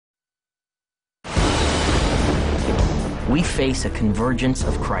we face a convergence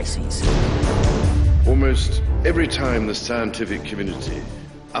of crises. Almost every time the scientific community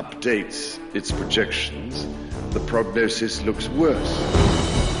updates its projections, the prognosis looks worse.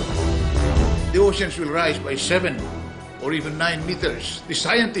 The oceans will rise by 7 or even 9 meters. The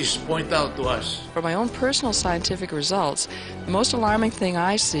scientists point out to us. For my own personal scientific results, the most alarming thing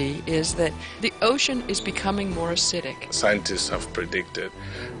I see is that the ocean is becoming more acidic. Scientists have predicted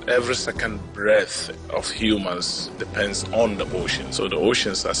every second breath of humans depends on the ocean. So the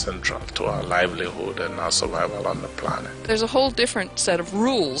oceans are central to our livelihood and our survival on the planet. There's a whole different set of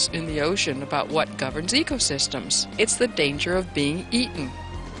rules in the ocean about what governs ecosystems. It's the danger of being eaten.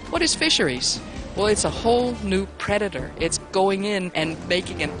 What is fisheries? Well, it's a whole new predator. It's going in and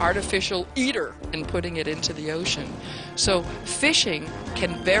making an artificial eater and putting it into the ocean. So fishing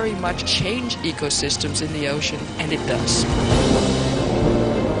can very much change ecosystems in the ocean, and it does.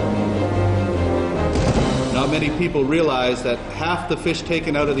 Not many people realize that half the fish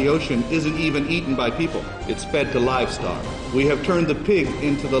taken out of the ocean isn't even eaten by people. It's fed to livestock. We have turned the pig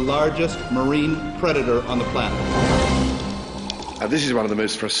into the largest marine predator on the planet. This is one of the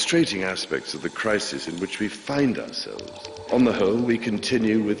most frustrating aspects of the crisis in which we find ourselves. On the whole, we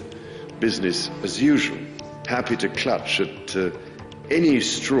continue with business as usual, happy to clutch at any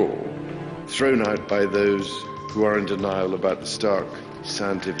straw thrown out by those who are in denial about the stark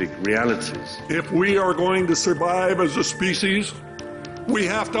scientific realities. If we are going to survive as a species, we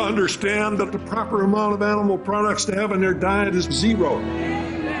have to understand that the proper amount of animal products to have in their diet is 0.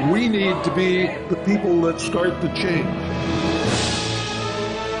 We need to be the people that start the change.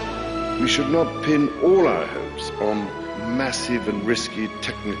 We should not pin all our hopes on massive and risky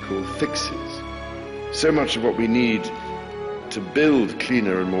technical fixes. So much of what we need to build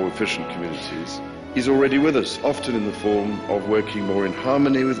cleaner and more efficient communities is already with us, often in the form of working more in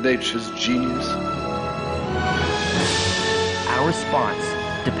harmony with nature's genius. Our response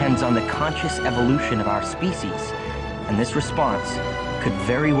depends on the conscious evolution of our species, and this response could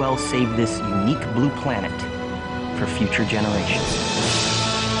very well save this unique blue planet for future generations.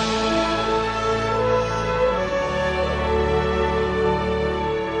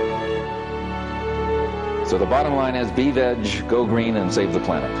 So the bottom line is be veg, go green, and save the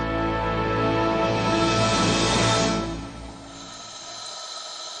planet.